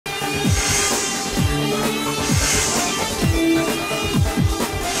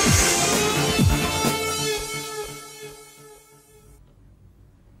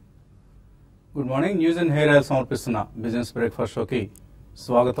Morning news and hair oil సమర్పిస్తున్న business breakfast షోకి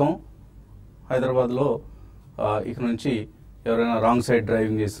స్వాగతం. హైదరాబాద్లో ఇక నుంచి ఎవరైనా రాంగ్ సైడ్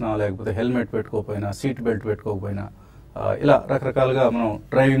డ్రైవింగ్ చేసినా, లేకపోతే హెల్మెట్ పెట్టుకోకపోయినా, సీట్ బెల్ట్ పెట్టుకోకపోయినా, ఇలా రకరకాలుగా మనం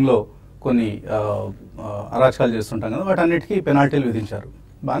డ్రైవింగ్లో కొన్ని అరాచకాలు చేస్తుంటాం కదా, వాటన్నిటికీ పెనాల్టీలు విధించారు.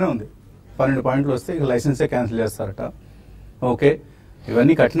 బాగానే ఉంది. 12 పాయింట్లు వస్తే ఇక లైసెన్సే క్యాన్సిల్ చేస్తారట. ఓకే,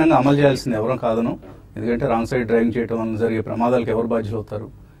 ఇవన్నీ కఠినంగా అమలు చేయాల్సింది ఎవరూ కాదను, ఎందుకంటే రాంగ్ సైడ్ డ్రైవింగ్ చేయడం వల్ల జరిగే ప్రమాదాలకు ఎవరు బాధ్యులు అవుతారు.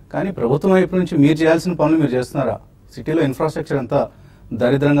 కానీ ప్రభుత్వం వైపు నుంచి మీరు చేయాల్సిన పనులు మీరు చేస్తున్నారా? సిటీలో ఇన్ఫ్రాస్ట్రక్చర్ అంతా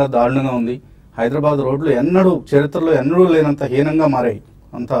దరిద్రంగా, దారుణంగా ఉంది. హైదరాబాద్ రోడ్లు చరిత్రలో ఎన్నడూ లేనంత హీనంగా మారాయి.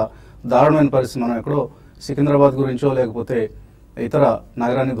 అంత దారుణమైన పరిస్థితి. మనం ఎక్కడో సికింద్రాబాద్ గురించో, లేకపోతే ఇతర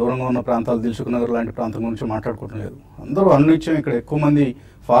నగరానికి దూరంగా ఉన్న ప్రాంతాలు, దిల్సుఖ్ నగర్ లాంటి ప్రాంతం గురించి మాట్లాడుకోవటం లేదు. అందరూ అన్నిత్యం ఇక్కడ ఎక్కువ మంది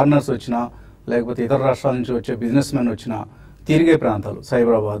ఫారినర్స్ వచ్చినా, లేకపోతే ఇతర రాష్ట్రాల నుంచి వచ్చే బిజినెస్ మెన్ వచ్చినా తిరిగే ప్రాంతాలు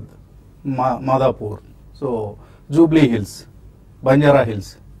Cyberabad, Madhapur, so Jubilee hills, Banjara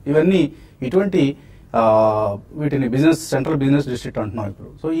hills, ఇవన్నీ ఇటువంటి వీటిని సెంట్రల్ బిజినెస్ డిస్ట్రిక్ట్ అంటున్నాం ఇప్పుడు.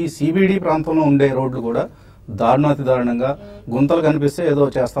 సో ఈ సిబిడి ప్రాంతంలో ఉండే రోడ్లు కూడా దారుణాతి దారుణంగా, గుంతలు కనిపిస్తే ఏదో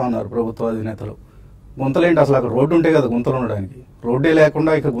చేస్తా ఉన్నారు ప్రభుత్వ అధినేతలు. గుంతలేంటి అసలు? అక్కడ రోడ్డు ఉంటే కదా గుంతలు ఉండడానికి. రోడ్డే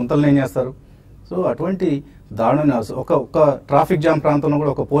లేకుండా ఇక గుంతలను ఏం చేస్తారు? సో అటువంటి దారుణమైన ఒక ట్రాఫిక్ జామ్ ప్రాంతంలో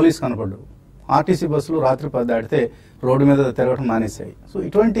కూడా ఒక పోలీస్ కనపడ్డు. ఆర్టీసీ బస్సులు రాత్రి 10 దాటితే రోడ్డు మీద తిరగడం మానేశాయి. సో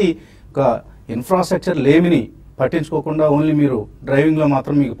ఇటువంటి ఒక ఇన్ఫ్రాస్ట్రక్చర్ లేమిని పట్టించుకోకుండా ఓన్లీ మీరు డ్రైవింగ్లో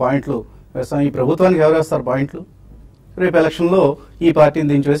మాత్రం మీకు పాయింట్లు వేస్తాం. ఈ ప్రభుత్వానికి ఎవరు వేస్తారు పాయింట్లు? రేపు ఎలక్షన్లో ఈ పార్టీని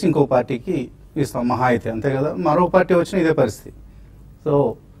దించివేసి ఇంకో పార్టీకి ఇస్తాం మహా అయితే, అంతే కదా. మరో పార్టీ వచ్చిన ఇదే పరిస్థితి. సో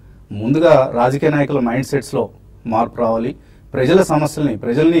ముందుగా రాజకీయ నాయకుల మైండ్ సెట్స్లో మార్పు రావాలి. ప్రజల సమస్యల్ని,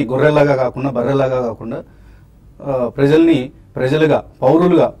 ప్రజల్ని గొర్రెల్లాగా కాకుండా, బర్రెల్లాగా కాకుండా ప్రజల్ని ప్రజలుగా,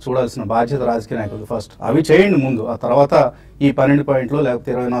 పౌరులుగా చూడాల్సిన బాధ్యత రాజకీయ నాయకులు ఫస్ట్. అవి చేయండి ముందు. ఆ తర్వాత ఈ 12 పాయింట్లు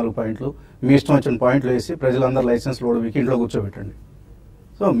లేకపోతే 24 పాయింట్లు మీ ఇష్టం వచ్చిన పాయింట్లు వేసి ప్రజలందరూ లైసెన్స్ లోడ్ వీకి ఇంట్లో కూర్చోబెట్టండి.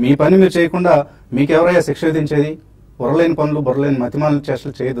 సో మీ పని మీరు చేయకుండా మీకు ఎవరైనా శిక్ష విధించేది? బొర్రలేని పనులు, బొర్రలేని మతిమాలిన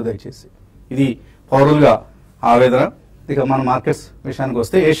చేష్టలు చేయొద్దు దయచేసి. ఇది పౌరులుగా ఆవేదన. ఇక మన మార్కెట్స్ విషయానికి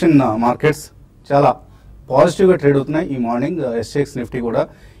వస్తే, ఏషియన్ మార్కెట్స్ చాలా పాజిటివ్గా ట్రేడ్ అవుతున్నాయి. ఈ మార్నింగ్ ఎస్ఎక్స్ నిఫ్టీ కూడా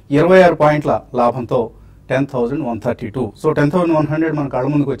 26 పాయింట్ల లాభంతో 10,132. సో 10,100 మన కళ్ళ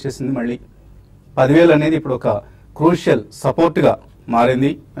ముందుకు వచ్చేసింది. మళ్ళీ 10,000 అనేది ఇప్పుడు ఒక క్రూషియల్ సపోర్ట్గా మారింది.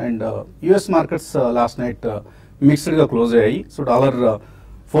 And US markets last night మిక్స్డ్గా close అయ్యాయి. సో డాలర్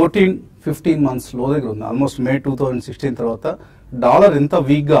 14-15 months లో దగ్గర ఉంది. ఆల్మోస్ట్ మే 2016 తర్వాత డాలర్ ఎంత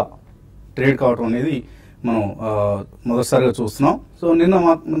వీక్గా ట్రేడ్ కావడం అనేది మనం మొదటిసారిగా చూస్తున్నాం. సో నిన్న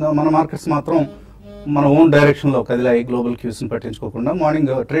మన మార్కెట్స్ మాత్రం మన ఓన్ డైరెక్షన్లో కదిలాయి, గ్లోబల్ క్యూస్ని పట్టించుకోకుండా.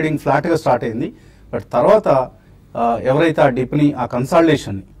 మార్నింగ్ ట్రేడింగ్ ఫ్లాట్గా స్టార్ట్ అయింది. బట్ తర్వాత ఎవరైతే ఆ డిప్ని, ఆ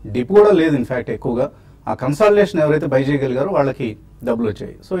కన్సాలిడేషన్, డిప్ కూడా లేదు ఇన్ఫ్యాక్ట్ ఎక్కువగా, ఆ కన్సాలిడేషన్ ఎవరైతే బై చేయగలిగారో వాళ్ళకి డబ్బులు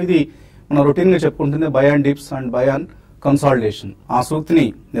వచ్చాయి. సో ఇది మనం రొటీన్గా చెప్పుకుంటుంది by on dips and by on consolidation. ఆ సూక్తిని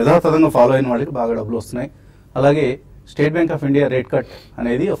యథాతథంగా ఫాలో అయిన వాళ్ళకి బాగా డబ్బులు వస్తున్నాయి. అలాగే state bank of India rate cut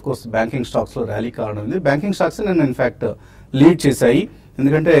అనేది ఆఫ్ కోర్స్ బ్యాంకింగ్ స్టాక్స్లో ర్యాలీ కారణమైంది. బ్యాంకింగ్ స్టాక్స్ నేను ఇన్ఫ్యాక్ట్ లీడ్ చేశాయి.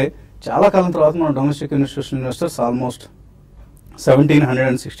 ఎందుకంటే చాలా కాలం తర్వాత మన domestic institutional investors almost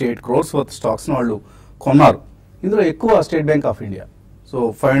 1,768 crores worth స్టాక్స్ని వాళ్ళు కొన్నారు. ఇందులో ఎక్కువ state bank of India. So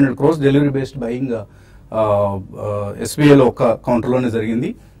 500 crores delivery based buying ఎస్బీఐలో ఒక కౌంటర్లోనే జరిగింది.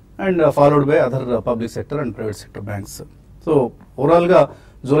 And followed by other public sector and private sector banks. So ఓవరాల్గా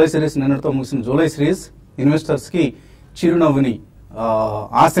జూలై సిరీస్, నిన్నటితో ముగిసిన జూలై సిరీస్ ఇన్వెస్టర్స్కి చిరునవ్వుని,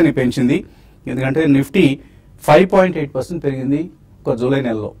 ఆశని పెంచింది. ఎందుకంటే నిఫ్టీ 5.8% పెరిగింది ఒక జూలై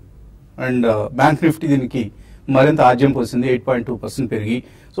నెలలో. అండ్ బ్యాంక్ నిఫ్టీ దీనికి మరింత ఆజ్యం పోసింది, 8.2% పెరిగి.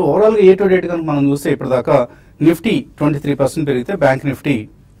 సో ఓవరాల్గా ఏ టు డేట్ కనుక మనం చూస్తే ఇప్పటిదాకా నిఫ్టీ 23% పెరిగితే బ్యాంక్ నిఫ్టీ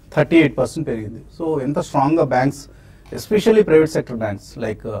 38% పెరిగింది. సో ఎంత స్ట్రాంగ్గా banks, especially private sector banks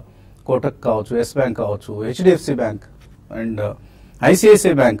like Kotak కావచ్చు, ఎస్ బ్యాంక్ కావచ్చు, HDFC bank and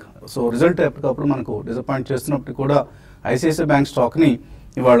ICICI bank. So result ఎప్పటికప్పుడు మనకు డిసప్పాయింట్ చేస్తున్నప్పుడు కూడా ఐసిఐసిఐ బ్యాంక్ స్టాక్ని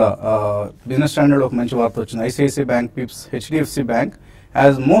ఇవాళ బిజినెస్ స్టాండర్డ్ ఒక మంచి వార్త వచ్చింది. ICICI bank Pips HDFC bank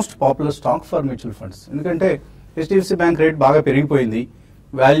as most popular stock for mutual funds. ఎందుకంటే హెచ్డిఎఫ్సి బ్యాంక్ రేట్ బాగా పెరిగిపోయింది,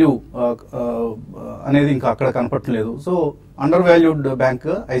 వాల్యూ అనేది ఇంకా అక్కడ కనపడలేదు. So under valued bank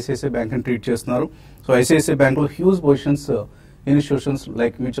ICICI బ్యాంక్ని treat చేస్తున్నారు. సో ఐసిఐసిఐ బ్యాంక్లో huge positions institutions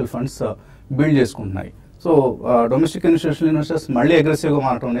like mutual funds build చేసుకుంటున్నాయి. సో డొమెస్టిక్ ఇన్స్టిట్యూషనల్ ఇన్వెస్టర్స్ మళ్ళీ అగ్రెసివ్గా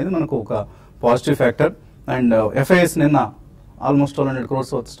మారడం అనేది మనకు ఒక పాజిటివ్ ఫ్యాక్టర్. అండ్ ఎఫ్ఐఎస్ నిన్న ఆల్మోస్ట్ 200 crores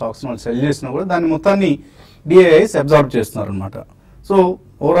వర్త్ స్టాక్స్ వాళ్ళు సెల్ చేసినా కూడా దాని మొత్తాన్ని డిఐఐస్ అబ్జార్బ్ చేస్తున్నారు అనమాట. సో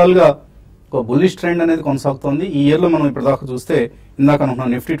ఓవరాల్గా ఒక బుల్లిష్ ట్రెండ్ అనేది కొనసాగుతోంది. ఈ ఇయర్లో మనం ఇప్పటిదాకా చూస్తే ఇందాక అనుకున్నాం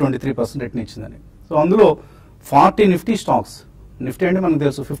నిఫ్టీ 23% రిటర్న్ ఇచ్చిందని. సో అందులో 40 నిఫ్టీ స్టాక్స్, నిఫ్టీ అంటే మనకు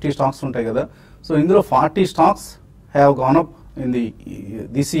తెలుసు 50 స్టాక్స్ ఉంటాయి కదా. సో ఇందులో 40 stocks have gone up in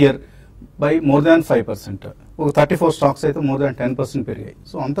this year by more than 5%. ఒక 34 స్టాక్స్ అయితే మోర్ దాన్ 10% పెరిగాయి.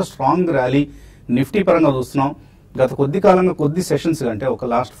 సో అంత స్ట్రాంగ్ ర్యాలీ నిఫ్టీ పరంగా చూస్తున్నాం గత కొద్ది కాలంగా కొద్ది సెషన్స్ అంటే ఒక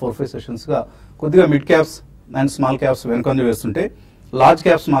లాస్ట్ 4-5 సెషన్స్గా కొద్దిగా mid caps and small caps వెనుకంజ వేస్తుంటే లార్జ్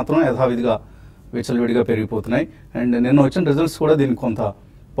క్యాప్స్ మాత్రం యథావిధిగా విచ్చలవిడిగా పెరిగిపోతున్నాయి. అండ్ నిన్న వచ్చిన రిజల్ట్స్ కూడా దీనికి కొంత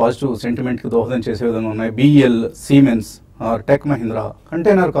పాజిటివ్ సెంటిమెంట్కి దోహదం చేసే విధంగా ఉన్నాయి. BL, Siemens, tech Mahindra,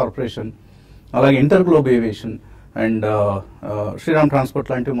 container corporation, అలాగే inter globe aviation and Sriram transport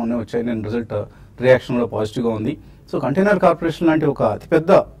లాంటివి మొన్న వచ్చాయి. నేను రిజల్ట్ రియాక్షన్ కూడా పాజిటివ్గా ఉంది. సో కంటైనర్ కార్పొరేషన్ లాంటి ఒక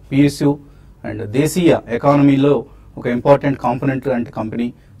అతిపెద్ద పిఎస్యు అండ్ దేశీయ ఎకానమీలో ఒక ఇంపార్టెంట్ కాంపోనెంట్ లాంటి కంపెనీ.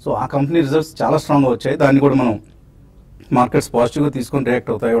 సో ఆ కంపెనీ రిజల్ట్స్ చాలా స్ట్రాంగ్గా వచ్చాయి. దాన్ని కూడా మనం మార్కెట్స్ పాజిటివ్గా తీసుకొని రియాక్ట్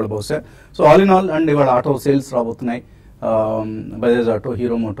అవుతాయి ఇవాళ బహుశా. So all in all and ఇవాళ ఆటో సేల్స్ రాబోతున్నాయి. Bajaj auto,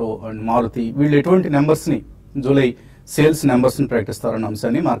 hero Moto and Maruti వీళ్ళు ఎటువంటి నెంబర్స్ని జూలై సేల్స్ నెంబర్స్ని ప్రకటిస్తారన్న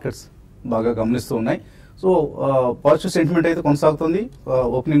అంశాన్ని మార్కెట్స్ బాగా గమనిస్తూ ఉన్నాయి. సో పాజిటివ్ సెంటిమెంట్ అయితే కొనసాగుతుంది.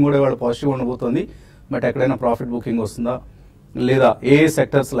 ఓపెనింగ్ కూడా ఇవాళ పాజిటివ్గా ఉండబోతుంది. బట్ ఎక్కడైనా ప్రాఫిట్ బుకింగ్ వస్తుందా లేదా ఏ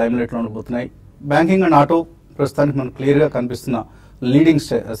సెక్టర్స్ లైమ్లైట్లో ఉండబోతున్నాయి? బ్యాంకింగ్ అండ్ ఆటో ప్రస్తుతానికి మనకు క్లియర్గా కనిపిస్తున్న లీడింగ్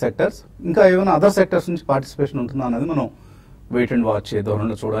సెక్టర్స్. ఇంకా ఏమైనా అదర్ సెక్టర్స్ నుంచి పార్టిసిపేషన్ ఉంటుందా అనేది మనం వెయిట్ అండ్ వాచ్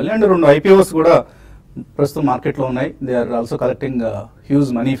ధోరణిలో చూడాలి. అండ్ 2 ఐపీఓస్ కూడా ప్రస్తుతం మార్కెట్లో ఉన్నాయి. They are also collecting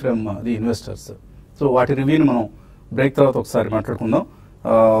huge money from the investors. So వాటి రివ్యూని మనం బ్రేక్ తర్వాత ఒకసారి మాట్లాడుకుందాం.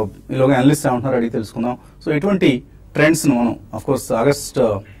 ఈలోగా అనలిస్ట్ ఏమంటున్నారు అడిగి తెలుసుకుందాం. సో ఎటువంటి ట్రెండ్స్ను మనం అఫ్కోర్స్ ఆగస్ట్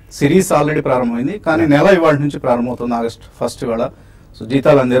సిరీస్ ఆల్రెడీ ప్రారంభమైంది, కానీ నెల ఇవాళ నుంచి ప్రారంభమవుతుంది ఆగస్ట్ 1 ఇవాళ. సో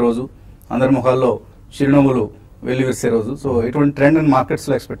జీతాలు అందే రోజు, అందరి ముఖాల్లో చిరునవ్వులు వెల్లివిరిసే రోజు. సో ఎటువంటి ట్రెండ్ మార్కెట్స్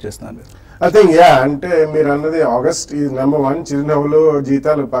లో ఎక్స్పెక్ట్ చేస్తున్నారు? ఐ థింక్ అంటే మీరు అన్నది ఆగస్ట్ ఈ నెంబర్ 1 చిరునవ్వులు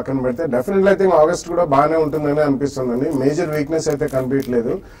జీతాలు పక్కన పెడితే డెఫినెట్లీ ఐ థింక్ ఆగస్ట్ కూడా బాగానే ఉంటుందని అనిపిస్తుందండి. మేజర్ వీక్నెస్ అయితే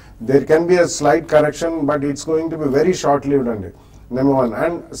కనిపించలేదు. There can be a slight correction but it's going to be very short lived అండి. Number 1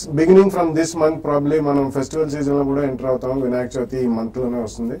 and beginning from this month probably మనం ఫెస్టివల్ సీజన్ లో కూడా ఎంటర్ అవుతాం. వినాయక చవితి ఈ మంత్ లోనే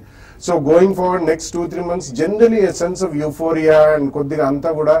వస్తుంది. So going forward next 2-3 months generally a sense of euphoria and కొద్దిగా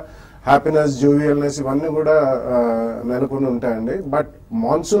అంతా కూడా హ్యాపీనెస్, జోవియల్నెస్ ఇవన్నీ కూడా నెలకొని ఉంటాయండి. బట్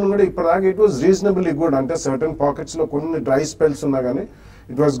మాన్సూన్ కూడా ఇప్పటిదాకా ఇట్ వాజ్ రీజనబుల్లీ గుడ్. అంటే సర్టన్ పాకెట్స్ లో కొన్ని డ్రై స్పెల్స్ ఉన్నా కానీ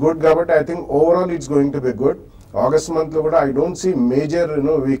ఇట్ వాస్ గుడ్. కాబట్టి I think overall it's going to be good. August month లో కూడా I don't see major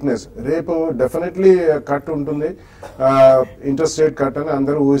weakness. రేపు డెఫినెట్లీ కట్ ఉంటుంది, ఇంట్రెస్ట్ రేట్ కట్ అని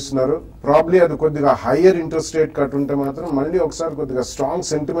అందరూ ఊహిస్తున్నారు. ప్రాబ్లీ అది కొద్దిగా హయ్యర్ ఇంట్రెస్ట్ రేట్ కట్ ఉంటే మాత్రం మళ్ళీ ఒకసారి కొద్దిగా స్ట్రాంగ్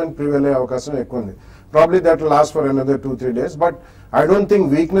సెంటిమెంట్ ప్రివేల్ అయ్యే అవకాశం ఎక్కువ ఉంది. Probably that last for another 2-3 days. But I don't think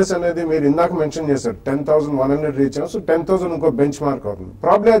weakness అనేది మీరు ఇందాక మెన్షన్ చేశారు 10,100 రీచ్ అయ్యాం. సో 10,000 ఇంకో బెంచ్ మార్క్ అవుతుంది.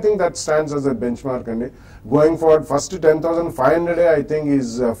 Probably I think that stands us a bench mark అండి. Going forward first 10,500 I think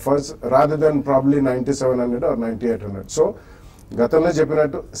is first rather than probably 9,700 or 9,800. So గతంలో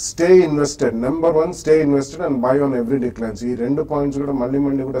చెప్పినట్టు stay invested. Number 1 stay invested and by on every declines. ఈ 2 points కూడా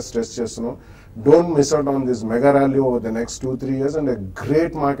మళ్ళీ కూడా stress చేస్తున్నాం. Don't miss out on this mega rally over the next 2-3 years and a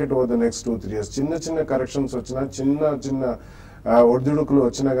great market over the next 2-3 years. చిన్న corrections వచ్చినా, చిన్న ఒడిదుడుకులు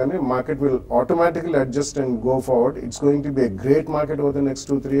వచ్చినా కానీ market will automatically adjust and go forward. It's going to be a great market over the next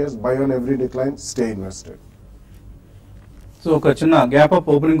 2-3 years. By on every decline, stay invested. So ఒక చిన్న gap up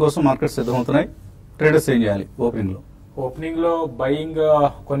opening కోసం market సిద్ధమవుతున్నాయి. Traders ఏం చేయాలి ఓపెనింగ్ లో? Opening లో buying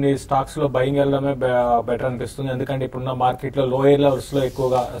కొన్ని stocks లో buying వెళ్ళడమే బెటర్ అనిపిస్తుంది. ఎందుకంటే ఇప్పుడున్న మార్కెట్ లో లోయర్ లెవెల్స్ లో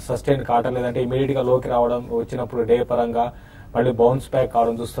ఎక్కువగా సస్టైన్ కావడం లేదంటే ఇమీడియట్ గా లోకి రావడం వచ్చినప్పుడు డే పరంగా మళ్ళీ బౌన్స్ బ్యాక్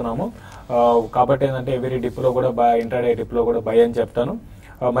కావడం చూస్తున్నాము. కాబట్టి ఏంటంటే ఎవరీ డిప్ లో కూడా ఇంట్రాడే డిప్ లో కూడా బై అని చెప్తాను.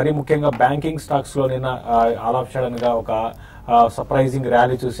 మరీ ముఖ్యంగా బ్యాంకింగ్ స్టాక్స్ లో నిన్న ఆల్ ఆఫ్ సడన్ గా ఒక సర్ప్రైజింగ్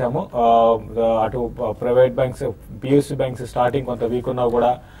ర్యాలీ చూసాము. అటు private banks, PSU banks starting కొంత వీక్ ఉన్నా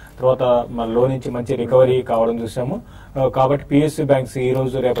కూడా తర్వాత లో నుంచి మంచి రికవరీ కావడం చూసాము. కాబట్టి పిఎస్యూ బ్యాంక్స్ ఈ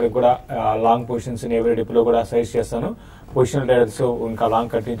రోజు రేపటికి కూడా లాంగ్ పొజిషన్స్ ఎవరీ డిప్ లో కూడా సజెస్ట్ చేస్తాను. పొజిషనల్ ట్రేడర్స్ ఇంకా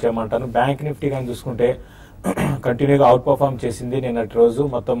లాంగ్ కట్టించేయమంటాను. బ్యాంక్ నిఫ్టీ కానీ చూసుకుంటే కంటిన్యూగా అవుట్ పర్ఫార్మ్ చేసింది నిన్నటి రోజు.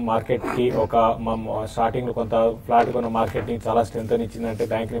 మొత్తం మార్కెట్ కి ఒక స్టార్టింగ్ లో కొంత ఫ్లాట్ కొన్న మార్కెట్ ని చాలా స్ట్రెంత్ ఇచ్చిందంటే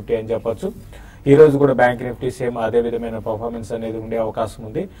బ్యాంక్ నిఫ్టీ అని చెప్పొచ్చు. ఈ రోజు కూడా బ్యాంక్ నిఫ్టీ సేమ్ అదే విధమైన పర్ఫార్మెన్స్ అనేది ఉండే అవకాశం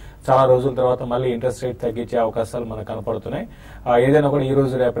ఉంది. చాలా రోజుల తర్వాత మళ్ళీ ఇంట్రెస్ట్ రేట్ తగ్గించే అవకాశాలు మనకు కనపడుతున్నాయి. ఏదైనా కూడా ఈ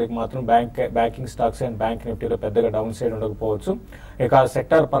రోజు రేపటికి మాత్రం బ్యాంకింగ్ స్టాక్స్ అండ్ బ్యాంక్ నిఫ్టీలో పెద్దగా డౌన్ సైడ్ ఉండకపోవచ్చు. ఇక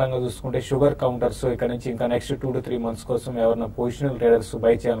సెక్టార్ పరంగా చూసుకుంటే షుగర్ కౌంటర్స్ ఇక్కడ నుంచి ఇంకా నెక్స్ట్ 2-3 months కోసం ఎవరైనా పొజిషనల్ ట్రేడర్స్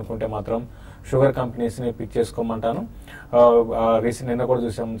బై చేయాలనుకుంటే మాత్రం షుగర్ కంపెనీస్ ని పిక్ చేసుకోమంటాను. రీసెంట్ నిన్న కూడా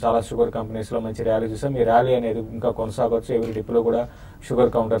చూసాం, చాలా షుగర్ కంపెనీస్ లో మంచి ర్యాలీ చూసాం. ఈ ర్యాలీ అనేది ఇంకా కొనసాగవచ్చు. ఎవరి డిప్ లో కూడా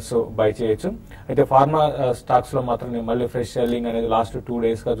షుగర్ కౌంటర్స్ బై చేయొచ్చు. అయితే ఫార్మా స్టాక్స్ లో మాత్రం మళ్ళీ ఫ్రెష్ సెల్లింగ్ అనేది లాస్ట్ 2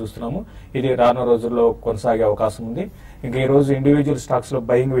 days గా చూస్తున్నాము. ఇది రానున్న రోజుల్లో కొనసాగే అవకాశం ఉంది. ఇంకా ఈ రోజు ఇండివిజువల్ స్టాక్స్ లో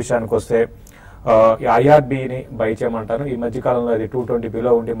బయింగ్ విషయానికి వస్తే ఐఆర్బిని బై చేయమంటాను. ఈ మధ్య కాలంలో అది 220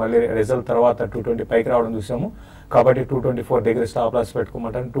 బిలో ఉండి మళ్ళీ రిజల్ట్ తర్వాత 220 పైకి రావడం చూసాము. కాబట్టి 224 డిగ్రీ స్టాప్ లాస్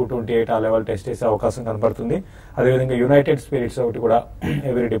పెట్టుకోమంటాను. 228 ఆ లెవెల్ టెస్ట్ చేసే అవకాశం కనబడుతుంది. అదేవిధంగా యునైటెడ్ స్పిరిట్స్ ఒకటి కూడా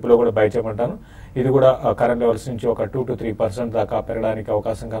ఎవరీ డిప్లో కూడా బై చేయమంటాను. ఇది కూడా కరెంట్ లెవెల్స్ నుంచి ఒక 2 to 3% దాకా పెరగడానికి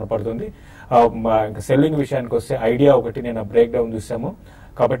అవకాశం కనపడుతుంది. ఇంకా సెల్లింగ్ విషయానికి వస్తే ఐడియా ఒకటి నేను బ్రేక్ డౌన్ చూసాము,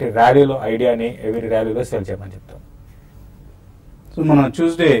 కాబట్టి ర్యాలీలో ఐడియాని ఎవరీ ర్యాలీలో సెల్ చేయమని చెప్తాను. సో మన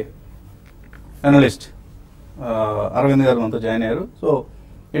ట్యూస్డే అనలిస్ట్ అరవింద్ గారు మనతో జాయిన్ అయ్యారు. సో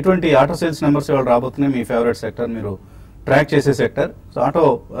ఎటువంటి ఆటో సేల్స్ నెంబర్స్ ఇవాళ రాబోతున్నాయి? మీ ఫేవరెట్ సెక్టర్, మీరు ట్రాక్ చేసే సెక్టర్. సో ఆటో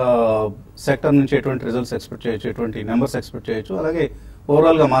సెక్టర్ నుంచి ఎటువంటి రిజల్ట్స్ ఎక్స్పెక్ట్ చేయొచ్చు, ఎటువంటి నెంబర్స్ ఎక్స్పెక్ట్ చేయొచ్చు, అలాగే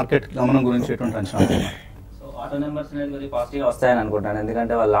ఓవరాల్ గా మార్కెట్ గమనం గురించి ఎటువంటి అంచనా? సో ఆటో నెంబర్స్ అనేది కొద్దిగా పాజిటివ్ వస్తాయని అనుకుంటాను,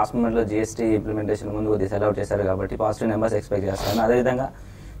 ఎందుకంటే వాళ్ళు లాస్ట్ మూమెంట్ లో జిఎస్టీ ఇంప్లిమెంటేషన్ ముందు కొద్దిగా సెలవుట్ చేశారు కాబట్టి పాజిటివ్ నెంబర్స్ ఎక్స్పెక్ట్ చేస్తాను. అదేవిధంగా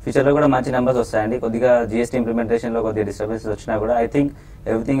ఫ్యూచర్ లో కూడా మంచి నెంబర్స్ వస్తాయండి. కొద్దిగా జిఎస్టీ ఇంప్లిమెంటేషన్ లో కొద్దిగా డిస్టర్బెన్స్ వచ్చినా కూడా I think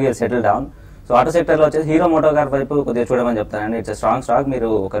everything will settle down. So auto sector లో వచ్చేసి హీరో మోటార్ కార్ వైపు కొద్దిగా చూడమని చెప్తానండి. ఇట్స్ స్ట్రాంగ్ స్టాక్, మీరు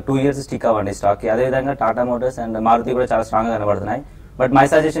ఒక 2 years స్టిక్ అవ్వండి స్టాక్ కి. అదేవిధంగా టాటా మోటార్స్ అండ్ మారుతి కూడా చాలా స్ట్రాంగ్ గా కనబడుతున్నాయి. But my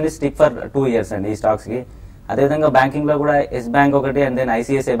suggestion is stick for 2 years అండి ఈ స్టాక్స్ కి. అదేవిధంగా బ్యాంకింగ్ లో కూడా ఎస్ బ్యాంక్ ఒకటి అండ్ దెన్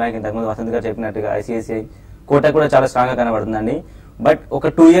ఐసిఐసిఐ బ్యాంక్, ఇంతకుముందు వసంత్ గారు చెప్పినట్టుగా ఐసిఐసిఐ కోటక్ కూడా చాలా స్ట్రాంగ్ గా కనబడుతుందండి. బట్ ఒక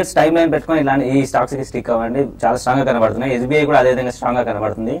 2 years టైం లైన్ పెట్టుకుని ఇలాంటి ఈ స్టాక్స్ కి స్టిక్ అవ్వండి, చాలా స్ట్రాంగ్ గా కనబడుతున్నాయి. ఎస్బీఐ కూడా అదేవిధంగా స్ట్రాంగ్ గా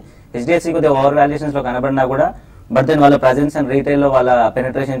కనబడుతుంది. హెచ్డిఎఫ్సి కొద్దిగా ఓవర్ వాల్యుయేషన్స్ లో కనబడినా కూడా బట్ దెన్ వాళ్ళ ప్రజెన్స్ అండ్ రీటైల్ లో వాళ్ళ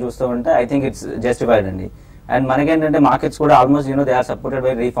పెనిట్రేషన్ చూస్తూ ఉంటే ఐ థింక్ ఇట్స్ జస్టిఫైడ్ అండి. అండ్ మనకేంటంటే మార్కెట్స్ కూడా almost they are supported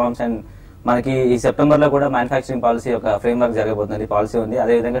by reforms. And మనకి ఈ సెప్టెంబర్ లో కూడా మ్యానుఫాక్చరింగ్ పాలసీ ఒక ఫ్రేమ్ వర్క్ జరగబోతుంది, పాలసీ ఉంది.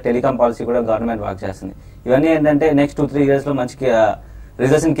 అదేవిధంగా టెలికాం పాలసీ కూడా గవర్నమెంట్ వర్క్ చేస్తుంది. ఇవన్నీ ఏంటంటే నెక్స్ట్ 2-3 years లో మంచి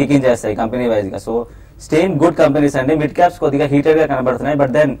రిజల్ట్స్ ని కిక్ ఇన్ చేస్తాయి కంపెనీ వైజ్ గా. సో స్టేన్ గుడ్ కంపెనీస్ అండి. మిడ్ క్యాప్స్ కొద్దిగా హీటెడ్ గా కనబడుతున్నాయి,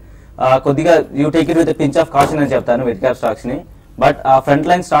 బట్ దెన్ కొద్దిగా you take it with pinch of caution అని చెప్తాను మిడ్ క్యాప్ స్టాక్స్ ని. బట్ ఫ్రంట్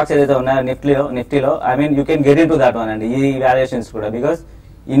లైన్ స్టాక్స్ ఏదైతే ఉన్నాయో నిఫ్టీలో I mean you can get in to that one అండి ఈ వాల్యుయేషన్స్ కూడా. బికాస్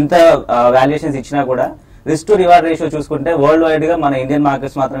ఇంత వాల్యుయేషన్స్ ఇచ్చినా కూడా రిస్క్ టు రివార్డ్ రేషియో చూసుకుంటే వరల్డ్ వైడ్ గా మన ఇండియన్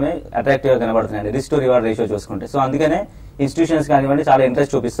మార్కెట్స్ మాత్రమే అట్రాక్టివ్ గా కనబడుతున్నాయి రిస్క్ టు రివార్డ్ రేషియో చూసుకుంటే. సో అందుకనే ఇన్స్టిట్యూషన్స్ కానివ్వండి చాలా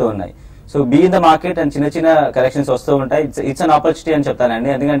ఇంట్రెస్ట్ చూపిస్తూ ఉన్నాయి. So be in the market and చిన్న చిన్న కరెక్షన్స్ వస్తూ ఉంటాయి. ఇట్స్ అన్ ఆపర్చునిటీ అని చెప్తానండి,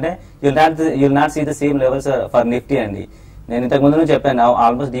 ఎందుకంటే you'll not see the same levels for Nifty అండి. నేను ఇంతకు ముందు చెప్పాను,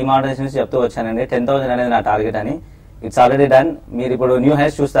 ఆల్మోస్ట్ డిమానిటైజేషన్ చెప్తూ వచ్చానండి. 10,000 అనేది నా టార్గెట్ అని. It's already done. మీరు ఇప్పుడు న్యూ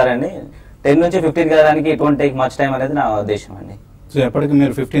హైస్ చూస్తారండి. 10 నుంచి 15 వెళ్ళడానికి it won't take much time అనేది నా ఉద్దేశం అండి. సో ఎప్పటికి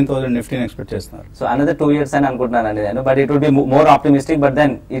మీరు 15,000 నిఫ్టీని ఎక్స్పెక్ట్ చేస్తున్నారు? సో అనదర్ 2 years అని అనుకుంటున్నానండి నేను. But it would be more optimistic, but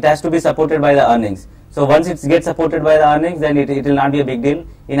then it has to be supported by the earnings. So once it's get supported by the earnings then it will not be a big deal.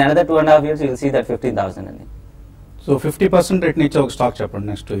 In another 2.5 years you will see that 15,000 అండి. So 50% rate నుంచి ఒక stock చెప్పండి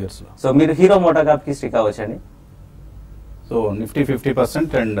next 2 years లో. So మీరు hero motor cap కి stick అవ్వచ్చండి. So Nifty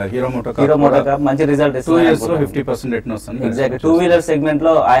 50% and hero motor cap మంచి result 2 years లో 50% rate వస్తుంది. ఎగ్జాక్ట్లీ. 2-wheeler సెగ్మెంట్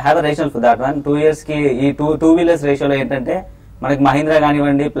లో I have a ratio for that one. 2 years కి ఈ 2-wheelers రేషియోలో ఏంటంటే మనకి మహీంద్రా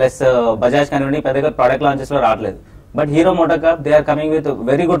కానివ్వండి ప్లస్ బజాజ్ కానివ్వండి పెద్దగా ప్రొడక్ట్ లాంచెస్ లో రావట్లేదు. But hero motor cap they are coming with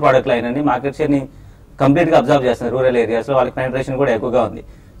very good product line అండి. మార్కెట్ షేర్ ని కంప్లీట్ గా అబ్జర్వ్ చేస్తుంది రూరల్ ఏరియాస్ లో, వాళ్ళకి పెనిట్రేషన్ కూడా ఎక్కువగా ఉంది.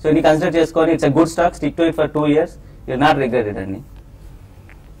 సో ఇది కన్సిడర్ చేసుకొని it's a good stock, stick to it for 2 years, you will not regret it అండి.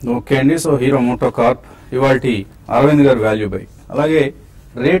 ఓకే అండి. సో హీరో మోటార్ కార్ప్ ఇవాల్టి అరవింద్ గారు వాల్యూ బై. అలాగే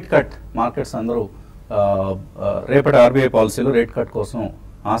రేట్ కట్ మార్కెట్స్ అందరూ రేపటి ఆర్బీఐ పాలసీలో రేట్ కట్ కోసం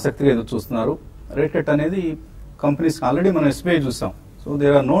ఆసక్తిగా ఎదురు చూస్తున్నారు. రేట్ కట్ అనేది కంపెనీస్ ఆల్రెడీ మనం ఎస్బీఐ చూసాం. So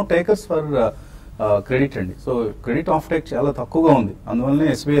there are no takers for credit అండి. సో క్రెడిట్ ఆఫ్ టేక్ చాలా తక్కువగా ఉంది. అందువల్లనే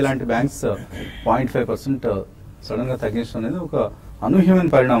ఎస్బీఐ లాంటి బ్యాంక్స్ 0.5% సడన్ గా తగ్గించడం అనేది ఒక అనూహ్యమైన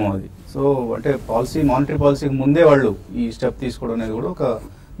పరిణామం అది. సో అంటే మానిటరీ పాలసీకి ముందే వాళ్ళు ఈ స్టెప్ తీసుకోవడం అనేది కూడా ఒక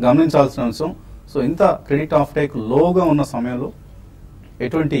గమనించాల్సిన అంశం. సో ఇంత క్రెడిట్ ఆఫ్ టేక్ లోగా ఉన్న సమయంలో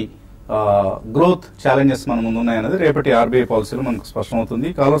ఎటువంటి గ్రోత్ ఛాలెంజెస్ మన ముందు ఉన్నాయన్నది రేపటి ఆర్బీఐ పాలసీలో మనకు స్పష్టమవుతుంది.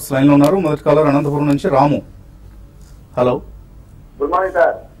 కాలర్స్ లైన్ లో ఉన్నారు. మొదటి కాలర్ అనంతపురం నుంచి రాము. Hello, good morning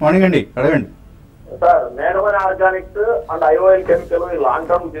sir. Morning అండి, అడగండి sir. మేఘమణి Organics and IOL chemical long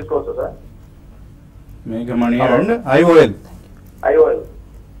term తీసుకోవచ్చు sir. మేఘమణి and IOL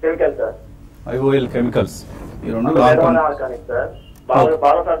chemical sir. IOL chemicals ఈ రెండు మేఘమణి ఆర్గానిక్స్ సార్.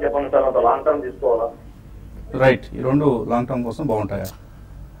 బాగా సార్ చెప్పండి సార్, అంత లాంగ్ టర్మ్ తీసుకోవాలా? రైట్, ఈ రెండు లాంగ్ టర్మ్ కోసం బాగుంటాయా?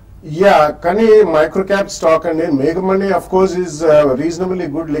 యా, కానీ మైక్రో క్యాప్ స్టాక్ అండి. మేఘమణి of course is reasonably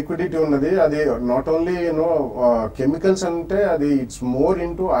good liquidity ఉన్నది. అది నాట్ ఓన్లీ కెమికల్స్ అంటే అది it's more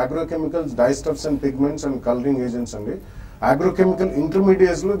into agrochemicals, డైస్టఫ్స్ and pigments and colouring agents అండి. అగ్రోకెమికల్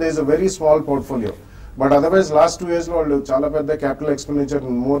ఇంటర్మీడియట్స్ లో there is a very small portfolio. But otherwise last 2 years లో వాళ్ళు చాలా పెద్ద capital expenditure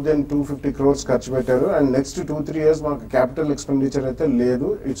more than 250 crores ఖర్చు పెట్టారు. అండ్ నెక్స్ట్ 2-3 years మాకు క్యాపిటల్ ఎక్స్పెండిచర్ అయితే లేదు.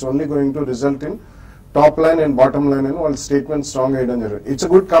 It's only going to result in top line and bottom line అని వాళ్ళ స్టేట్మెంట్ స్ట్రాంగ్ వేయడం జరిగింది. It's a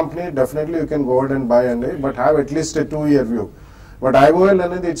good company, definitely you can go out and by అండి, but have at least a 2-year view. But IOL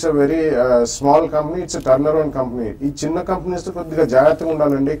అనేది it's a very small company, it's a turn around company. ఈ చిన్న companies తో కొద్దిగా జాగ్రత్తగా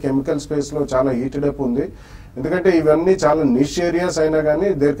ఉండాలండి. కెమికల్ స్పేస్ లో చాలా హీటెడ్ అప్ ఉంది. ఎందుకంటే ఇవన్నీ చాలా నిష్ ఏరియాస్ అయినా కానీ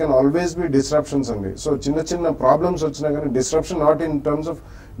there can always be disruptions అండి. సో చిన్న చిన్న ప్రాబ్లమ్స్ వచ్చినా కానీ disruption not in terms of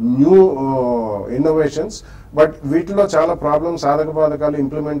new innovations, but వీటిలో చాలా ప్రాబ్లమ్స్, సాధక బాధకాలు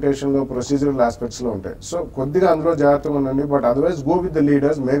ఇంప్లిమెంటేషన్ లో, ప్రొసీజరల్ ఆస్పెక్ట్స్ లో ఉంటాయి. సో కొద్దిగా అందులో జాగ్రత్తగా ఉండండి. But otherwise go with the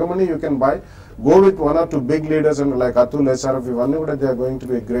leaders. మెగామనీ you can buy, go with 1 or 2 big leaders and like Atul, SRF, ఇవన్నీ కూడా they are going to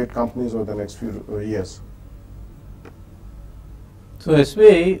be great companies over the next few years. So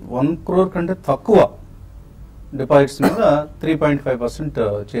SBI 1 crore కంటే తక్కువ deposits మీద 3.5%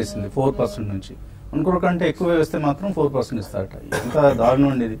 చేసింది 4% నుంచి. 1 crore కంటే ఎక్కువ వేస్తే మాత్రం 4% ఇస్తారట. ఎంత దారుణం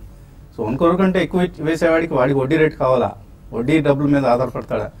అండి ఇది. సో 1 crore కంటే ఎక్కువ వేసేవాడికి వాడికి వడ్డీ రేట్ కావాలా? వడ్డీ డబ్బుల మీద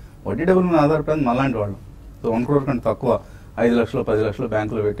ఆధారపడతాడా? వడ్డీ డబ్బుల మీద ఆధారపడేది మళ్ళాంటి వాళ్ళు. సో 1 crore కంటే తక్కువ 5 లక్షలు 10 లక్షలు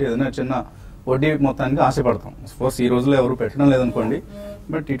బ్యాంకులో పెట్టి ఏదైనా చిన్న వడ్డీ మొత్తానికి ఆశపడతాం. కోర్స్ ఈ రోజుల్లో ఎవరు పెట్టడం లేదనుకోండి,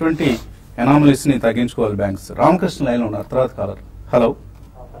 బట్ ఇటువంటి ఎనామలీస్ ని తగ్గించుకోవాలి బ్యాంక్స్. రామకృష్ణ లైన్ లో ఉన్నారు, తర్వాత caller. Hello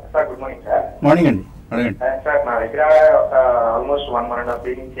sir, good morning sir. Morning అండి, అడగండి. సార్, నా దగ్గర ఆల్మోస్ట్ 1.5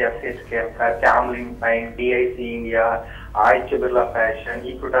 years నుంచి ఎఫ్సిఎస్కేఎఫ్ sir, Camlin fine, DIC India, Aditya Birla fashion,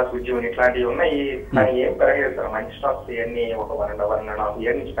 Equitas ఉద్యమం ఇట్లాంటివి ఉన్నాయి. కానీ ఏం పెరగలేదు సార్. మంచి స్టాక్స్ ఇవన్నీ ఒక 1.5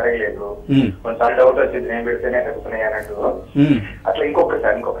 years నుంచి పెరగలేదు. కొంచెం డౌట్ వచ్చింది, నేను పెడితేనే తగ్గుతున్నాయి అన్నట్టు. అట్లా ఇంకొక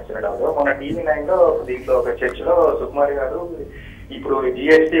చిన్న డౌట్. మొన్న TV9 లో దీంట్లో ఒక చర్చలో సుకుమార్ గారు ఇప్పుడు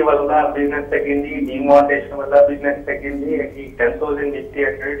జిఎస్టీ వల్ల బిజినెస్ తగ్గింది, డిమానిటేషన్ వల్ల బిజినెస్ తగ్గింది, ఈ 10,000 నిఫ్టీ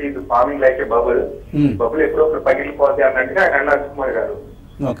అంటే ఇది ఫార్మింగ్ లైక్ బబుల్ ఎప్పుడప్పుడు పగిలిపోతుంది అన్నట్టుగా ఆయన అన్నారు సుకుమార్ గారు.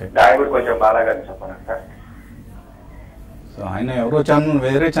 దాని కూడా కొంచెం బాగా చెప్పండి సార్. సో ఆయన ఎవరో ఛానల్,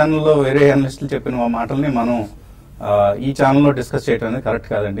 వేరే ఛానల్లో వేరే అనలిస్టులు చెప్పిన మాటల్ని మనం ఈ ఛానల్లో డిస్కస్ చేయడం అనేది కరెక్ట్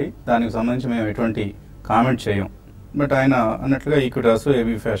కాదండి. దానికి సంబంధించి మేము ఎటువంటి కామెంట్ చేయం. బట్ ఆయన అన్నట్లుగా Equitas,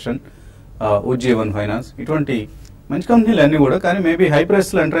 AB fashion, Ujjivan finance ఇటువంటి మంచి కంపెనీలు అన్ని కూడా, కానీ మేబీ హై ప్రైస్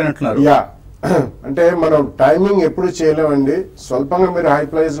లో ఎంటర్ అయినట్లున్నారు. యా, అంటే మనం టైమింగ్ ఎప్పుడు చేయలేమండి. స్వల్పంగా మీరు హై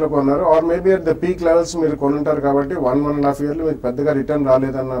ప్రైస్ లో కొన్నారు, or maybe at the peak levels మీరు కొనుంటారు కాబట్టి 1.5 years మీకు పెద్దగా రిటర్న్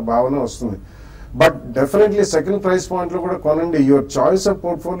రాలేదన్న భావన వస్తుంది. But definitely second price point లో కూడా కొనండి. Your choice of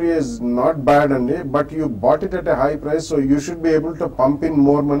portfolio is not bad అండి, but you bought it at a high price, so you should be able to pump in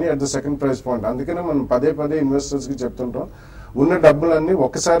more money at the second price point. అందుకనే మనం పదే investors కి చెప్తుంటాం, ఉన్న డబ్బులన్నీ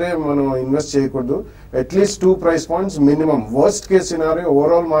ఒకసారి మనం ఇన్వెస్ట్ చేయకూడదు. At least 2 price points minimum. Worst case scenario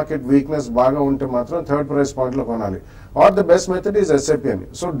overall market weakness బాగా ఉంటే మాత్రం థర్డ్ ప్రైస్ పాయింట్ లో కొనాలి. Are the best method is SIP అని.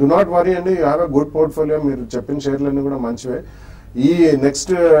 సో డు నాట్ వరీ అండి, you have a good portfolio. మీరు చెప్పిన షేర్లన్నీ కూడా మంచివే. ఈ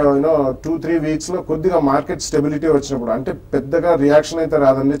నెక్స్ట్ 2-3 weeks లో కొద్దిగా మార్కెట్ స్టెబిలిటీ వచ్చినప్పుడు, అంటే పెద్దగా రియాక్షన్ అయితే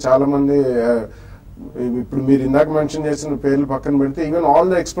రాదండి. చాలా మంది ఇప్పుడు మీరు ఇందాక మెన్షన్ చేసిన పేర్లు పక్కన పెడితే even all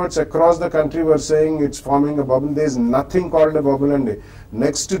the experts across the country were saying it's farming a bubble. There is nothing called a bubble అండి.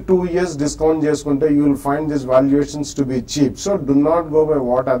 నెక్స్ట్ 2 years డిస్కౌంట్ చేసుకుంటే you will find this valuations to be cheap. So do not go by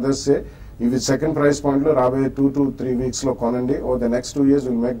what others సే. ఇవి second price point లో రాబోయే 2-3 weeks లో కొనండి. ఓ the next 2 years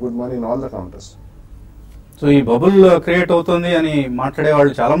will make good money in all the counters. So ఈ bubble create అవుతుంది అని మాట్లాడే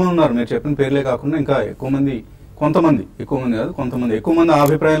వాళ్ళు చాలా మంది ఉన్నారు. మీరు చెప్పిన పేర్లే కాకుండా ఇంకా ఎక్కువ మంది ఎక్కువ మంది ఆ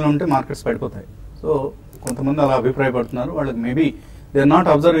అభిప్రాయంలో ఉంటే మార్కెట్స్ పడిపోతాయి. సో కొంతమంది అలా అభిప్రాయపడుతున్నారు. వాళ్ళకి maybe they are not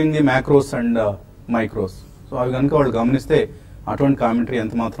observing the macros and micros. So అవి కనుక వాళ్ళు గమనిస్తే అటువంటి కామెంటరీ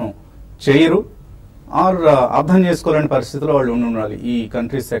ఎంత మాత్రం చేయరు, ఆర్ అర్థం చేసుకోలేని పరిస్థితిలో వాళ్ళు ఉండాలి. ఈ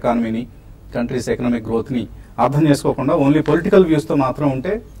కంట్రీస్ ఎకానమీని, కంట్రీస్ ఎకనామిక్ గ్రోత్ ని అర్థం చేసుకోకుండా ఓన్లీ పొలిటికల్ వ్యూస్ తో మాత్రం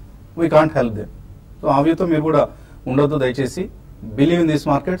ఉంటే we can't help them. So ఆ వ్యూతో మీరు కూడా ఉండొద్దు దయచేసి. Believe in these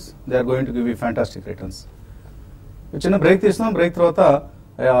markets, they are going to give you fantastic returns. చిన్న బ్రేక్ తీస్తున్నాం. బ్రేక్ తర్వాత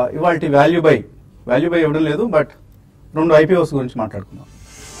ఇవాళ వాల్యూ బై ఇవ్వడం లేదు, బట్ 2 IPOs గురించి మాట్లాడుకుందాం.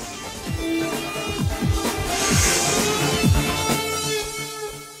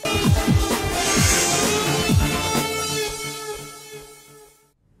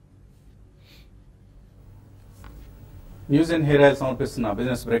 న్యూస్ అండ్ హెయిర్ ఆయిల్ సమర్పిస్తున్న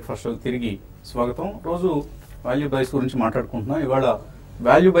బిజినెస్ బ్రేక్ఫాస్ట్ షోకి తిరిగి స్వాగతం. రోజు వాల్యూ బైస్ గురించి మాట్లాడుకుంటున్నాం. ఇవాళ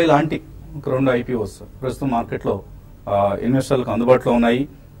వాల్యూ బై లాంటి 2 IPOs ప్రస్తుతం మార్కెట్లో ఇన్వెస్టర్లకు అందుబాటులో ఉన్నాయి.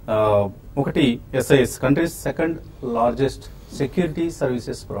 ఒకటి SIS, countries second largest security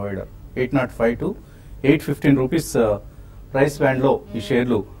services provider. 805 to 815 rupees price band లో ఈ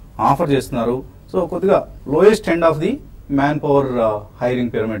షేర్లు ఆఫర్ చేస్తున్నారు. సో కొద్దిగా lowest end of the man power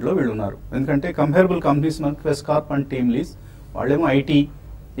hiring pyramid లో వీళ్ళు ఉన్నారు. ఎందుకంటే కంపేరబుల్ కంపెనీస్ మనకి వెస్కార్ప్ అండ్ టీమ్ లీజ్, వాళ్ళేమో ఐటీ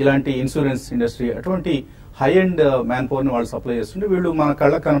ఇలాంటి ఇన్సూరెన్స్ ఇండస్ట్రీ అటువంటి హై అండ్ మ్యాన్ పవర్ ని వాళ్ళు సప్లై చేస్తుంటే వీళ్ళు మన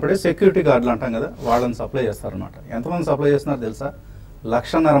కళ్ళకు కనపడే సెక్యూరిటీ గార్డులు అంటాం కదా, వాళ్ళని సప్లై చేస్తారనమాట. ఎంతమంది సప్లై చేస్తున్నారు తెలుసా?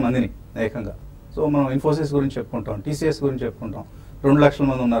 1,50,000 మందిని ఏకంగా. సో మనం ఇన్ఫోసిస్ గురించి చెప్పుకుంటాం, TCS గురించి చెప్పుకుంటాం, 2 లక్షల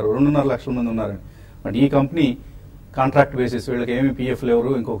మంది ఉన్నారు, 2.5 లక్షల మంది ఉన్నారని. బట్ ఈ కంపెనీ కాంట్రాక్ట్ బేసిస్, వీళ్ళకి ఏమి PF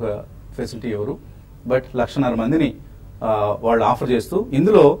ఎవరు, ఇంకొక ఫెసిలిటీ ఎవరు, బట్ 1,50,000 మందిని వాళ్ళు ఆఫర్ చేస్తూ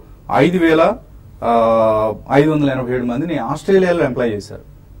ఇందులో 5,587 మందిని ఆస్ట్రేలియాలో ఎంప్లాయ్ చేశారు.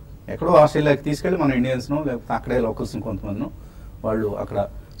 ఎక్కడో ఆస్ట్రేలియాకి తీసుకెళ్లి మన ఇండియన్స్ను లేకపోతే అక్కడే లోకల్స్ కొంతమందిను వాళ్ళు అక్కడ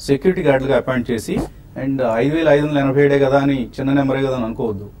సెక్యూరిటీ గార్డులుగా అపాయింట్ చేసి అండ్ 5,587 కదా అని చిన్న నెంబరే కదా అని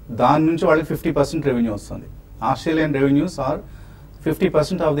అనుకోవద్దు. దాని నుంచి వాళ్ళకి 50% రెవెన్యూ వస్తుంది. Australian revenues are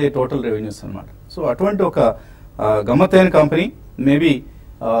 50% of the total revenues అనమాట. సో అటువంటి ఒక గమ్మత్తైన కంపెనీ. మేబీ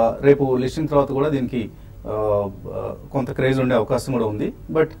రేపు లిస్టింగ్ తర్వాత కూడా దీనికి కొంత క్రేజ్ ఉండే అవకాశం కూడా ఉంది.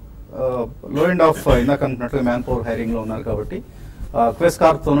 బట్ లో ఎండ్ ఆఫ్ ఇందాక అనుకున్నట్లుగా మ్యాన్ పవర్ హైరింగ్ లో ఉన్నారు కాబట్టి క్వెస్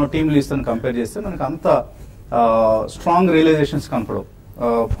కార్తోనో టీమ్ లీజ్తో కంపేర్ చేస్తే మనకు అంత స్ట్రాంగ్ రియలైజేషన్స్ కనపడవు.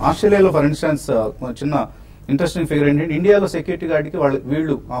 ఆస్ట్రేలియాలో ఫర్ ఇన్స్టెన్స్ చిన్న ఇంట్రెస్టింగ్ ఫిగర్ ఏంటంటే ఇండియాలో సెక్యూరిటీ గార్డ్కి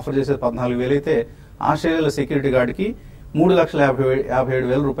వీళ్ళు ఆఫర్ చేసేది 14,000 అయితే ఆస్ట్రేలియాలో సెక్యూరిటీ గార్డ్కి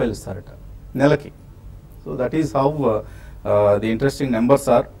 3,57,000 రూపాయలు ఇస్తారట నెలకి. So that is how the interesting numbers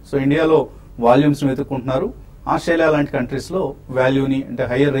are. So ఇండియాలో వాల్యూమ్స్ వెతుక్కుంటున్నారు, ఆస్ట్రేలియా లాంటి కంట్రీస్ లో వాల్యూని అంటే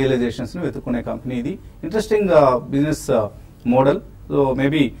హైయర్ రియలైజేషన్స్ ని వెతుక్కునే కంపెనీ ఇది. Interesting business model. So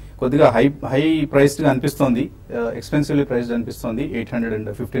maybe కొద్దిగా హై ప్రైస్డ్ గా అనిపిస్తోంది, ఎక్స్పెన్సివ్లీ ప్రైస్డ్ అనిపిస్తోంది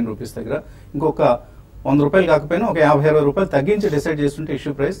 815 రూపీస్ దగ్గర. ఇంకొక 100 రూపాయలు కాకపోయినా ఒక 50-60 రూపాయలు తగ్గించి డిసైడ్ చేస్తుంటే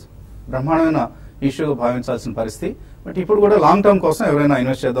ఇష్యూ ప్రైస్ బ్రహ్మాండమైన ఇష్యూగా భావించాల్సిన పరిస్థితి. బట్ ఇప్పుడు కూడా లాంగ్ టర్మ్ కోసం ఎవరైనా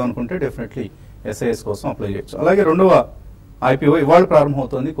ఇన్వెస్ట్ చేద్దాం అనుకుంటే డెఫినెట్లీ ఎస్ఐఎస్ కోసం అప్లై చేయొచ్చు. అలాగే రెండవ ఐపీఓ ఇవాళ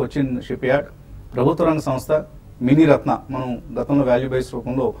ప్రారంభమవుతోంది. కొచ్చిన్ షిప్ యార్డ్ ప్రభుత్వ రంగ సంస్థ మినీ రత్న. మనం గతంలో వాల్యూ బేస్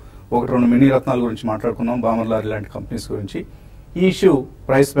రూపంలో 1-2 మినీ రత్నాల గురించి మాట్లాడుకున్నాం, బామర్ లారీ లాంటి కంపెనీస్ గురించి. ఈ issue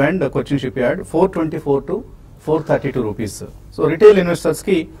price band Cochin ship yard 424 to 432 rupees. So retail investors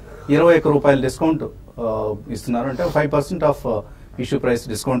కి 21 రూపాయల డిస్కౌంట్ ఇస్తున్నారు. అంటే 5% ఆఫ్ ఇష్యూ ప్రైస్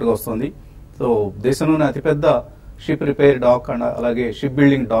డిస్కౌంట్ గా వస్తుంది. సో దేశంలోనే అతిపెద్ద షిప్ రిపేర్ డాక్ అండ్ అలాగే షిప్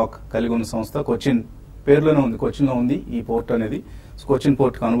బిల్డింగ్ డాక్ కలిగి ఉన్న సంస్థ కొచ్చిన్ పేరులోనే ఉంది, కొచ్చిన్ లో ఉంది ఈ పోర్ట్ అనేది. కొచ్చిన్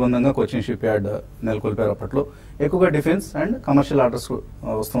పోర్ట్ కు అనుబంధంగా కొచ్చిన్ షిప్ యార్డ్ నెలకొల్పారు. అప్పట్లో ఎక్కువగా డిఫెన్స్ అండ్ కమర్షియల్ ఆర్డర్స్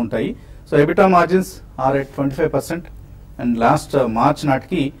వస్తూ ఉంటాయి. So EBITDA margins are at 25% and last March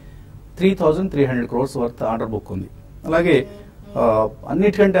నాటికి 3,300 crores వర్త్ ఆర్డర్ బుక్ ఉంది. అలాగే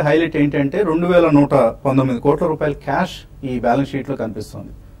అన్నిటికంటే హైలైట్ ఏంటంటే 2,119 కోట్ల రూపాయల క్యాష్ ఈ బ్యాలెన్స్ షీట్ లో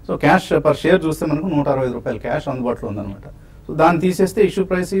కనిపిస్తుంది. సో క్యాష్ పర్ షేర్ చూస్తే మనకు 165 రూపాయల క్యాష్ అందుబాటులో ఉందన్నమాట. సో దాన్ని తీసేస్తే issue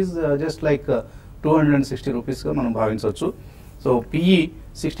price is just like 260 rupees గా మనం భావించవచ్చు. సో పిఈ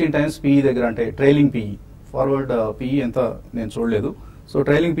 16 times పిఈ దగ్గర, అంటే ట్రైలింగ్ పిఈ, ఫార్వర్డ్ పిఈ ఎంత నేను చూడలేదు. సో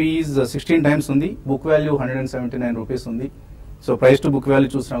ట్రైలింగ్ పిఈ 16 times ఉంది. బుక్ వాల్యూ 179 రూపీస్ ఉంది. So price to book value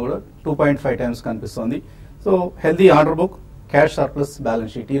చూసినా కూడా 2.5 times కనిపిస్తుంది. So healthy order book, cash surplus,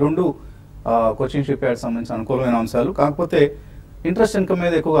 balance sheet, ఈ రెండు కొచ్చిన్ షిప్ యార్డ్ సంబంధించిన అనుకూలమైన అంశాలు. కాకపోతే ఇంట్రెస్ట్ ఇన్కమ్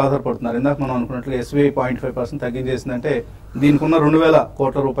మీద ఎక్కువగా ఆధారపడుతున్నారు. ఇందాక మనం అనుకున్నట్లు ఎస్బీఐ 0.5% తగ్గించేసిందంటే దీనికి ఉన్న 2,000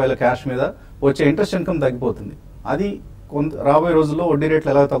 కోట్ల రూపాయల క్యాష్ మీద వచ్చే ఇంట్రెస్ట్ ఇన్కమ్ తగ్గిపోతుంది. అది రాబోయే రోజుల్లో వడ్డీ రేట్లు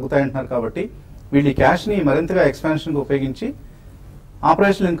ఎలా తగ్గుతాయంటున్నారు కాబట్టి వీళ్ళు ఈ క్యాష్ ని మరింతగా ఎక్స్పాన్షన్ కి ఉపయోగించి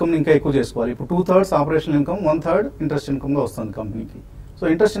ఆపరేషనల్ ఇన్కమ్ ఇంకా ఎక్కువ చేసుకోవాలి. ఇప్పుడు 2/3 ఆపరేషనల్ ఇన్కమ్, 1/3 ఇంట్రెస్ట్ ఇన్కమ్ గా వస్తుంది కంపెనీకి. సో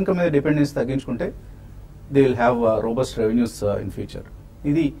ఇంట్రెస్ట్ ఇన్కమ్ మీద డిపెండెన్స్ తగ్గించుకుంటే they will have robust revenues in future.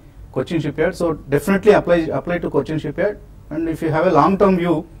 ఇది Cochin ship yard. So definitely apply to Cochin ship yard and if you have a long term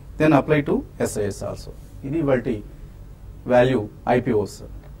view then apply to SIS also. ఇది వాటి value IPOs.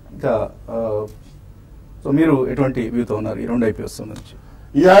 ఇంకా so మీరు ఎటువంటి వ్యూతో ఉన్నారు ఈ రెండు IPOs సంబంధించి?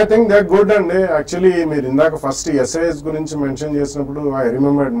 Yeah, I think that good అండి. యాక్చువల్లీ మీరు ఇందాక ఫస్ట్ ఎస్ఐఎస్ గురించి మెన్షన్ చేసినప్పుడు ఐ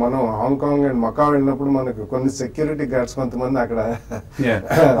రిమెంబర్డ్, మనం హాంకాంగ్ అండ్ మకా వెళ్ళినప్పుడు మనకు కొన్ని సెక్యూరిటీ గార్డ్స్ కొంతమంది అక్కడ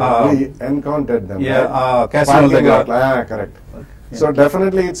encountered them. Correct. So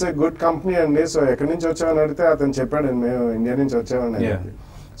definitely it's a good company అండి. సో ఎక్కడి నుంచి వచ్చామని అడిగితే అతను చెప్పాడు మేము ఇండియా నుంచి వచ్చామని.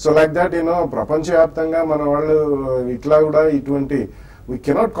 సో లైక్ దట్ ప్రపంచవ్యాప్తంగా మన వాళ్ళు ఇట్లా కూడా ఇటువంటి we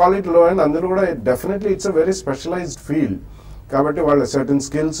cannot call it low end, అందరూ కూడా definitely it's a very specialised field కాబట్టి వాళ్ళు సర్టన్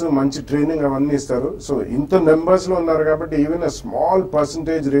స్కిల్స్, మంచి ట్రైనింగ్ అవన్నీ ఇస్తారు. సో ఇంత నెంబర్స్ లో ఉన్నారు కాబట్టి even a small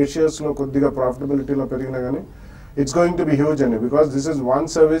percentage ratios లో కొద్దిగా ప్రాఫిటబిలిటీలో పెరిగినా కానీ it's going to be huge and because this is one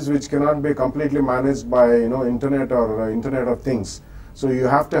service which cannot be completely managed by internet or internet of things. So you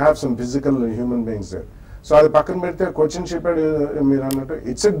have to have some physical human beings there. So అది పక్కన పెడితే Cochin ship yard మీరు అన్నట్టు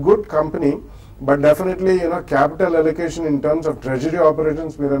it's a good company. But definitely capital allocation in terms of treasury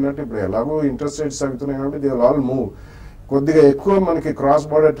operations మీరు అన్నట్టు ఇప్పుడు ఎలాగో interest rates తగ్గుతున్నాయి కాబట్టి దే విల్ ఆల్ మూవ్. కొద్దిగా ఎక్కువ మనకి క్రాస్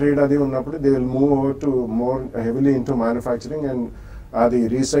బార్డర్ ట్రేడ్ అది ఉన్నప్పుడు they will move over to more heavily into manufacturing and అది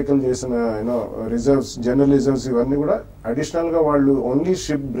రీసైకిల్ చేసిన రిజర్వ్స్, జనరల్ రిజర్వ్స్ ఇవన్నీ కూడా అడిషనల్ గా వాళ్ళు ఓన్లీ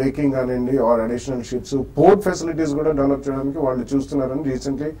షిప్ బ్రేకింగ్ అనండి are additional ships, port facilities కూడా డెవలప్ చేయడానికి వాళ్ళు చూస్తున్నారని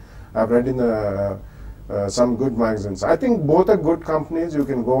recently I read in some good magazines. I think both are good companies. You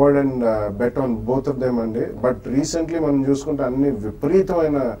can go ahead and bet on both of them and but recently మనం చూసుకుంటే అన్ని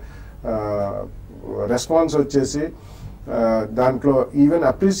విపరీతమైన response వచ్చేసి దాంట్లో ఈవెన్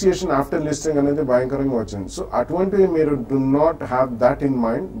అప్రిసియేషన్ ఆఫ్టర్ లిస్టింగ్ అనేది భయంకరంగా వచ్చింది. So అటువంటివి మీరు do not have that in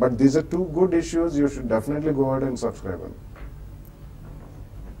mind, but these are too good issues. You should definitely go ahead and subscribe.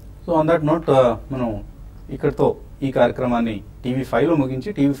 So on that note మనం ఇక్కడితో ఈ కార్యక్రమాన్ని TV5లో ముగించి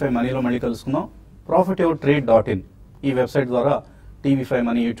TV5 మనీలో మళ్ళీ కలుసుకుందాం. profityourtrade.in ఈ వెబ్సైట్ ద్వారా TV5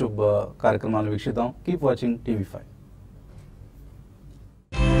 మనీ యూట్యూబ్ కార్యక్రమాలను వీక్షిద్దాం. Keep watching TV5.